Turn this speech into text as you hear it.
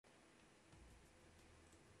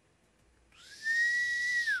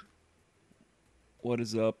What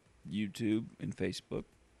is up, YouTube and Facebook?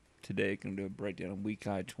 Today, I'm going to do a breakdown of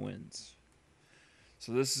Ncaa Twins.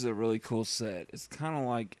 So this is a really cool set. It's kind of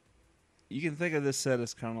like, you can think of this set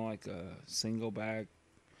as kind of like a single back,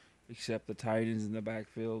 except the tight end's in the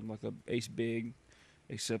backfield, like a ace big,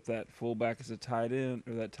 except that fullback is a tight end,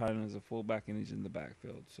 or that tight end is a fullback and he's in the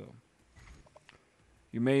backfield. So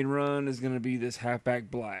your main run is going to be this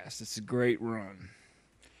halfback blast. It's a great run.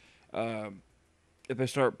 Um, if they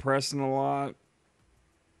start pressing a lot,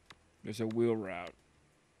 there's a wheel route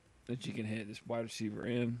that you can hit this wide receiver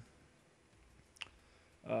in.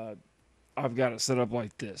 Uh, I've got it set up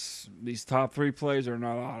like this. These top three plays are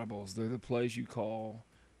not audibles. They're the plays you call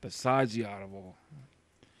besides the audible.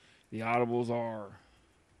 The audibles are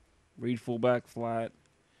read fullback flat,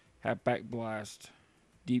 halfback blast,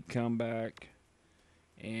 deep comeback,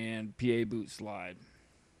 and PA boot slide.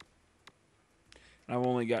 I've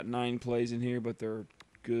only got 9 plays in here, but they're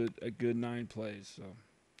a good 9 plays. So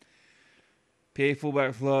PA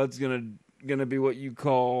fullback flood's gonna be what you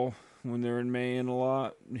call when they're in man a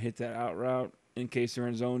lot and hit that out route. In case they're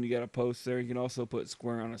in zone, you got a post there. You can also put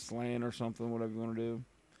square on a slant or something, whatever you want to do.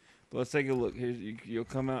 But let's take a look. Here's you'll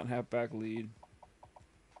come out and halfback lead.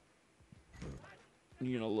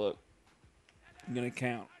 You're gonna look. You're gonna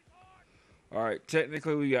count. All right.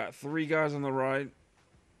 Technically, we got 3 guys on the right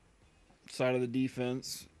side of the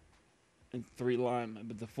defense and 3 linemen,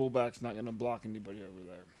 but the fullback's not gonna block anybody over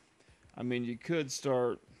there. I mean, you could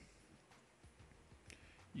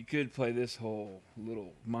play this whole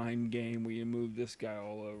little mind game where you move this guy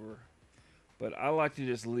all over. But I like to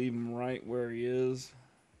just leave him right where he is.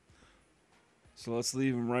 So let's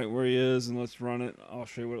leave him right where he is and let's run it. I'll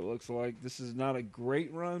show you what it looks like. This is not a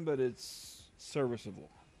great run, but it's serviceable.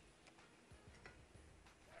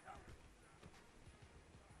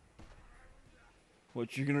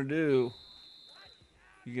 What you're going to do,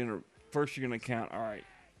 first you're going to count. All right.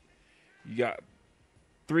 You got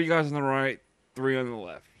 3 guys on the right, 3 on the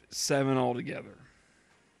left. 7 altogether.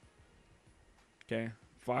 Okay?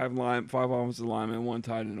 5 offensive linemen, 1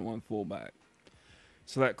 tight end, and 1 fullback.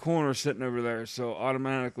 So that corner's sitting over there, so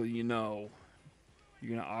automatically you know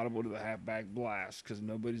you're going to audible to the halfback blast because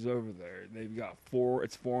nobody's over there. They've got 4,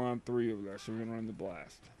 it's 4 on 3 over there, so we're going to run the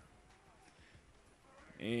blast.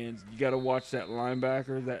 And you got to watch that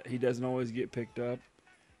linebacker that he doesn't always get picked up.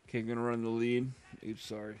 Okay, going to run the lead. Oops,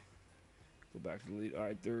 sorry. Go back to the lead. All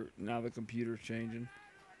right, now the computer's changing.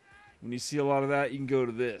 When you see a lot of that, you can go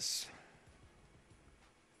to this.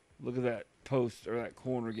 Look at that post or that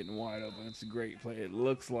corner getting wide open. It's a great play. It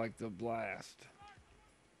looks like the blast.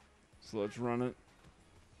 So let's run it.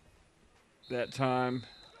 That time,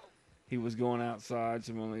 he was going outside,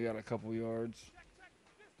 so we only got a couple yards.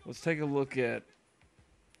 Let's take a look at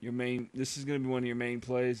your main. This is going to be one of your main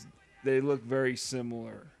plays. They look very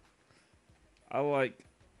similar. I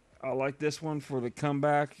like this one for the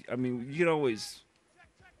comeback. I mean, you could always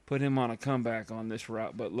put him on a comeback on this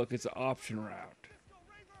route, but look, it's an option route.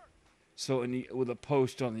 So with a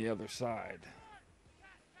post on the other side.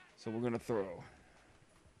 So we're gonna throw.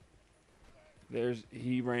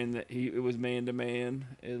 It was man to man.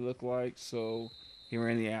 It looked like so he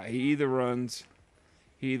ran the out. He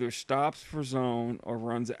either stops for zone or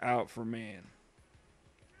runs out for man.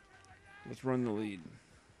 Let's run the lead.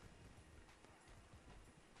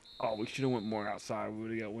 Oh, we should have went more outside. We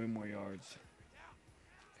would have got way more yards.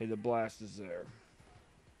 Okay, the blast is there.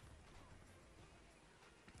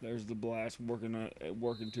 There's the blast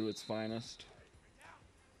working to its finest.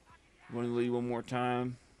 Want to lead one more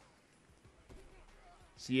time.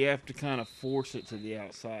 So you have to kind of force it to the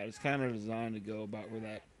outside. It's kind of designed to go about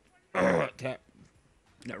where that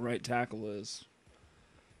right tackle is.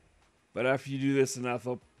 But after you do this enough,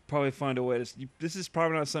 they'll probably find a way to. This is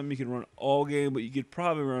probably not something you can run all game, but you could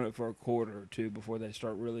probably run it for a quarter or two before they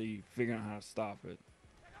start really figuring out how to stop it.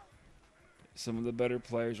 Some of the better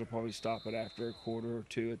players will probably stop it after a quarter or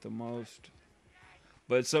 2 at the most.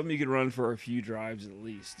 But it's something you could run for a few drives at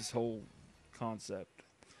least, this whole concept.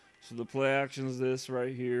 So the play action is this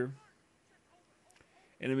right here.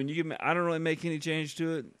 And I mean, I don't really make any change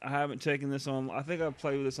to it. I haven't taken this on. I think I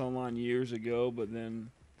played with this online years ago, but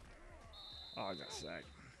then, I got sacked.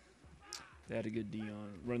 They had a good D on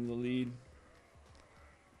it. Run the lead.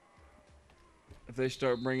 If they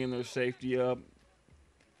start bringing their safety up,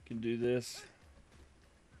 can do this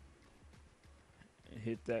and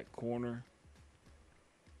hit that corner.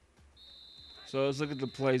 So let's look at the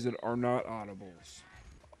plays that are not audibles.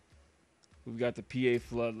 We've got the PA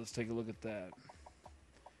flood. Let's take a look at that.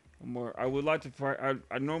 I would like to.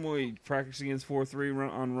 I normally practice against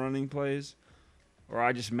 4-3 on running plays, or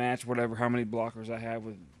I just match how many blockers I have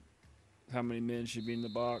with how many men should be in the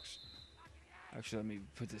box. Actually, let me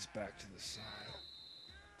put this back to the side.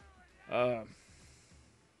 Uh,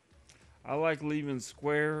 I like leaving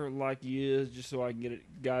square like he is, just so I can get it.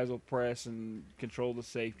 Guys will press and control the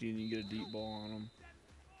safety, and you get a deep ball on them.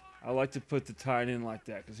 I like to put the tight end like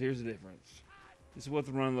that, because here's the difference. This is what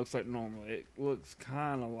the run looks like normally. It looks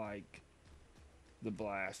kind of like the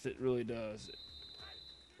blast. It really does.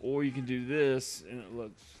 Or you can do this, and it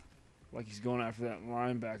looks like he's going after that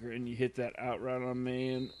linebacker, and you hit that out right on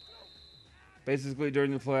man. Basically,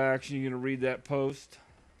 during the play action, you're going to read that post.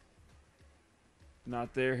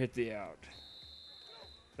 Not there, hit the out.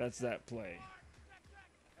 That's that play.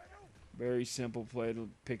 Very simple play to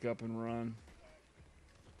pick up and run.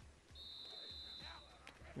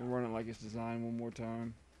 We'll run it like it's designed one more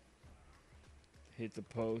time. Hit the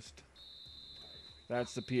post.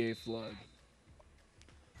 That's the PA flood.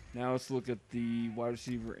 Now let's look at the wide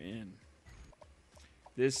receiver in.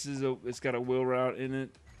 This is it's got a wheel route in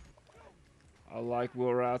it. I like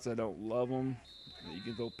wheel routes. I don't love them. You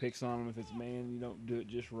can throw picks on them if it's man. You don't do it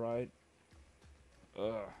just right.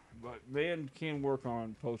 But man can work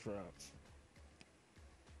on post routes.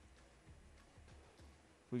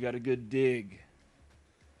 We got a good dig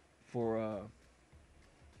for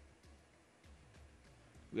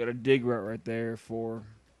we got a dig route right there for.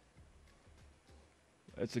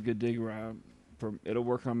 That's a good dig route. It'll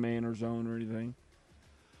work on man or zone or anything.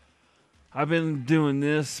 I've been doing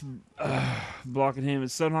this, blocking him. And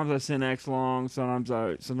sometimes I send X long. Sometimes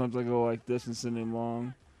I go like this and send him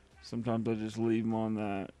long. Sometimes I just leave him on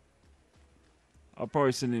that. I'll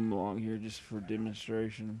probably send him long here just for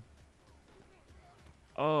demonstration.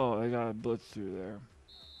 Oh, I got a blitz through there.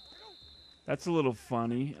 That's a little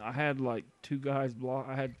funny. I had like 2 guys block.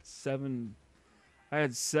 I had 7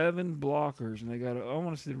 blockers, and they got. I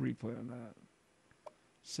want to see the replay on that.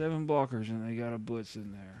 7 blockers, and they got a blitz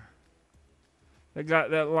in there. They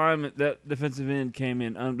got that lineman, that defensive end came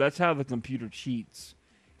in. That's how the computer cheats.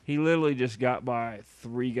 He literally just got by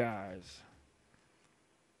 3 guys.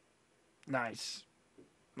 Nice.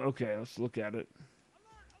 Okay, let's look at it.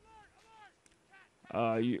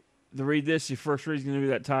 To read this, your first read is going to be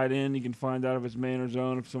that tight end. You can find out if it's man or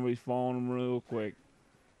zone, if somebody's following him real quick.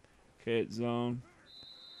 Okay, it's zone.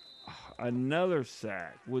 Another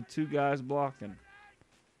sack with 2 guys blocking.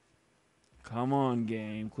 Come on,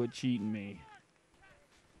 game. Quit cheating me.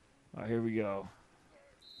 All right, here we go.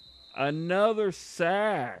 Another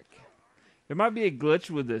sack. There might be a glitch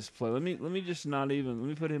with this play. Let me just not even. Let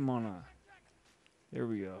me put him on a. There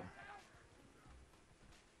we go.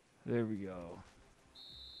 There we go.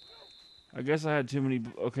 I guess I had too many.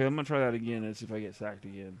 Okay, I'm gonna try that again and see if I get sacked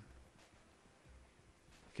again.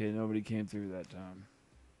 Okay, nobody came through that time.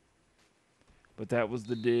 But that was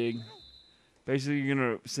the dig. Basically, you're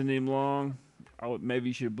gonna send him long. Maybe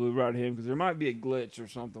you should blue route him because there might be a glitch or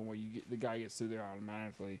something where the guy gets through there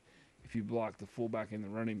automatically if you block the fullback and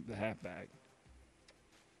the halfback.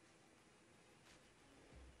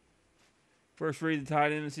 First read the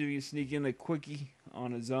tight end and see if you can sneak in a quickie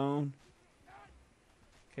on a zone.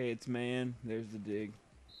 Okay, it's man. There's the dig.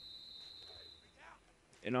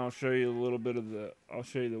 And I'll show you a little bit of I'll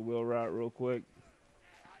show you the wheel route real quick.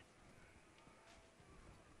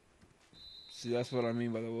 See, that's what I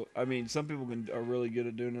mean by the. I mean, some people are really good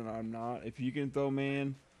at doing it. I'm not. If you can throw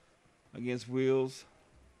man against wheels,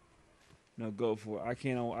 no, go for it. I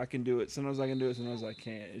can do it. Sometimes I can do it. Sometimes I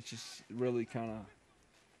can't. It's just really kind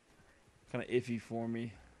of iffy for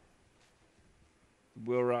me.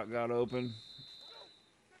 The wheel route got open.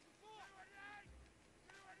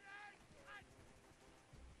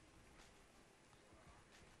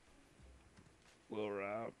 Wheel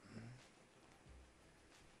route.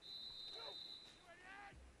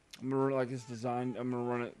 I'm going to run it like it's designed. I'm going to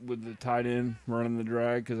run it with the tight end, running the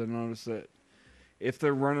drag, because I noticed that if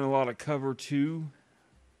they're running a lot of cover 2,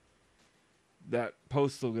 that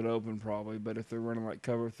post will get open probably. But if they're running like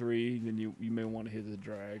cover 3, then you may want to hit the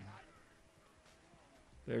drag.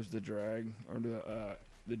 There's the drag, or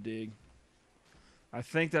the dig. I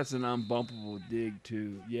think that's an unbumpable dig,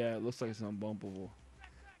 too. Yeah, it looks like it's unbumpable.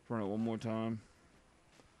 Run it one more time.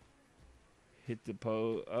 Hit the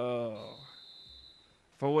post. Oh.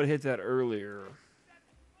 If I would have hit that earlier.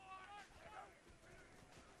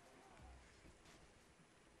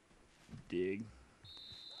 Dig.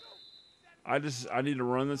 I need to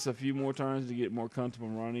run this a few more times to get more comfortable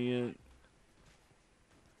running it.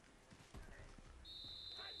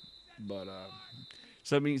 But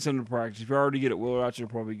something to practice. If you already get it well out, you're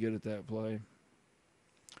probably good at that play.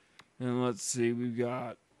 And let's see, we've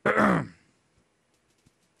got the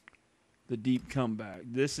deep comeback.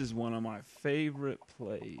 This is one of my favorite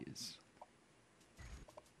plays.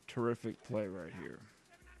 Terrific play right here.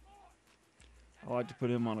 I like to put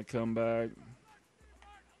him on a comeback.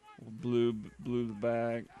 Blue the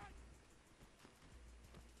back.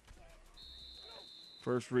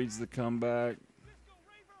 First reads the comeback.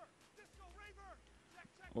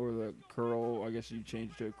 Or the curl. I guess you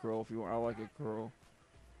change to a curl if you want. I like a curl.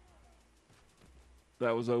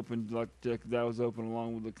 That was open that was open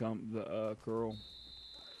along with the curl.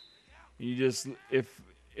 You just if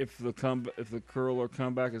the curl or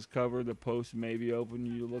comeback is covered, the post may be open.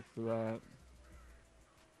 You look for that.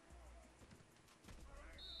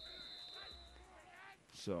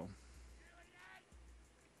 So,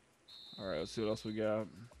 all right, let's see what else we got.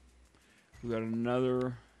 We got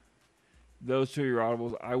another. Those two are your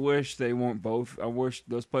audibles. I wish they weren't both. I wish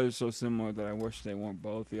those plays are so similar that I wish they weren't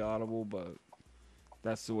both the audible, but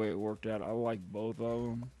that's the way it worked out. I like both of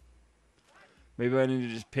them. Maybe I need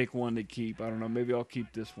to just pick one to keep. I don't know. Maybe I'll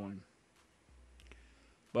keep this one.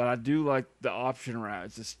 But I do like the option route.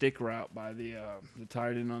 It's a stick route by the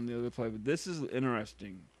tight end on the other play. But this is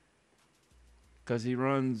interesting because he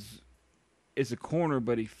runs. It's a corner,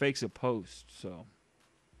 but he fakes a post. So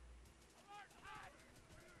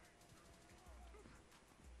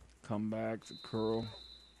come back, the curl.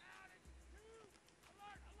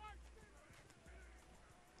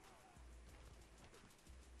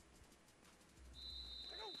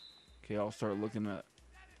 Okay, I'll start looking at.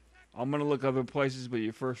 I'm going to look other places, but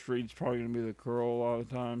your first read's probably going to be the curl a lot of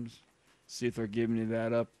times. See if they're giving you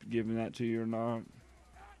that up, giving that to you or not.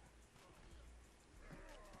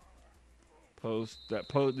 Post.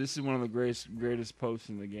 This is one of the greatest posts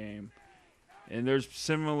in the game. And there's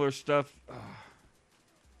similar stuff.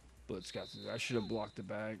 Blitz got I should have blocked the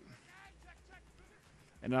bag.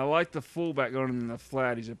 And I like the fullback going in the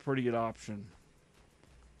flat. He's a pretty good option.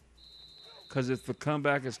 Because if the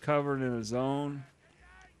comeback is covered in a zone,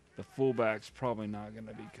 the fullback's probably not going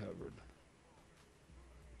to be covered.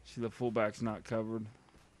 See, the fullback's not covered.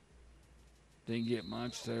 Didn't get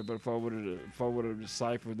much there, but if I would have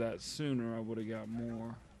deciphered that sooner, I would have got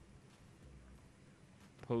more.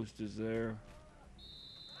 Post is there.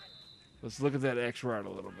 Let's look at that X right a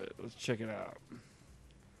little bit. Let's check it out.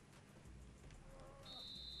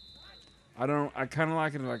 I kind of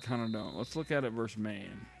like it and I kind of don't. Let's look at it versus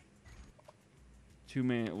man.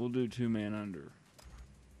 We'll do 2-man under.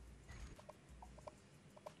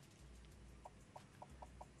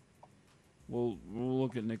 We'll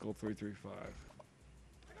look at nickel 3-3-5.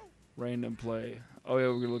 Random play. Oh yeah,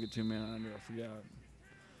 we're gonna look at 2-man under. I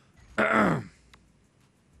forgot.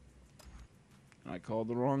 I called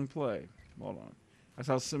the wrong play. Hold on. That's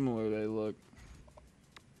how similar they look.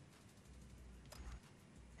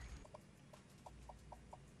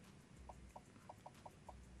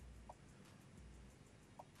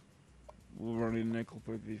 We'll run a nickel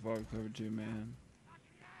 3-3-5 cover 2-man.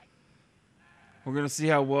 We're going to see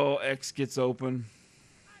how well X gets open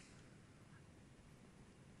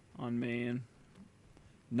on man.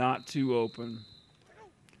 Not too open.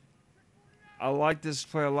 I like this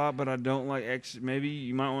play a lot, but I don't like X. Maybe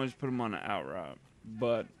you might want to just put him on an out route.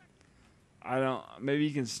 But I don't. Maybe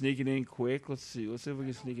you can sneak it in quick. Let's see. Let's see if we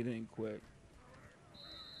can sneak it in quick.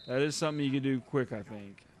 That is something you can do quick, I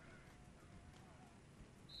think.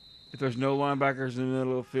 If there's no linebackers in the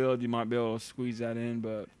middle of the field, you might be able to squeeze that in,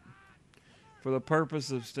 but for the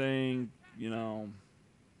purpose of staying,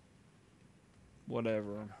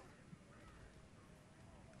 whatever,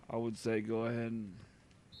 I would say go ahead and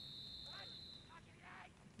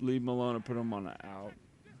leave him alone and put him on the out.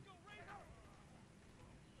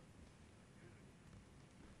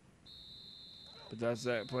 But that's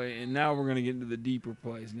that play. And now we're going to get into the deeper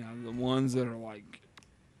plays now. The ones that are like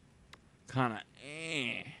kind of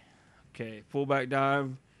Okay, fullback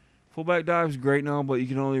dive. Fullback dive's great now, but you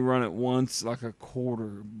can only run it once, like a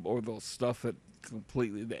quarter, or they'll stuff it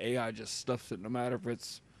completely. The AI just stuffs it, no matter if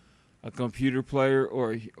it's a computer player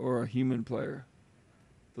or a human player.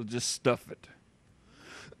 They'll just stuff it.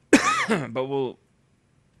 But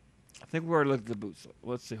I think we already looked at the boot slide.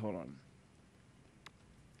 Let's see, hold on.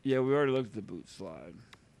 Yeah, we already looked at the boot slide.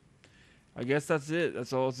 I guess that's it.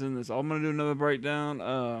 That's all that's in this. I'm going to do another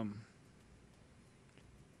breakdown.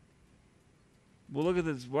 We'll look at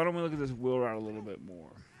this. Why don't we look at this wheel route a little bit more?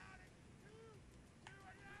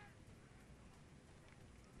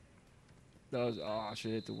 I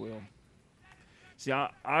should hit the wheel. See,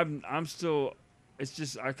 I'm still. It's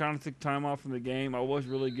just I kind of took time off from the game. I was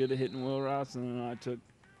really good at hitting wheel routes, and then I took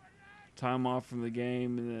time off from the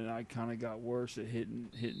game, and then I kind of got worse at hitting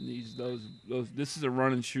those. This is a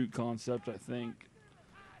run and shoot concept, I think,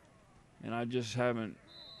 and I just haven't.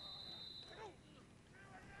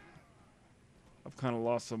 I've kind of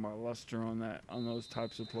lost some of my luster on those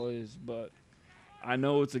types of plays, but I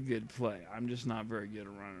know it's a good play. I'm just not very good at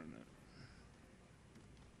running it.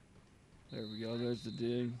 There we go. There's the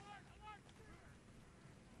dig.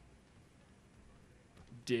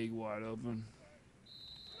 Dig wide open.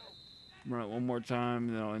 Run it one more time,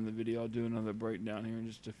 and then I'll end the video. I'll do another breakdown here in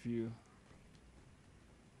just a few.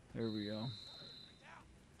 There we go.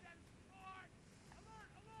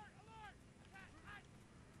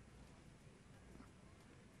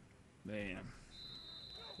 Man.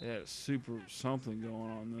 They had a super something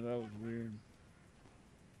going on there. That was weird.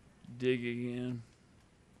 Dig again.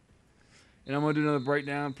 And I'm going to do another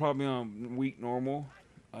breakdown, probably on week normal,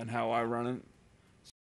 on how I run it.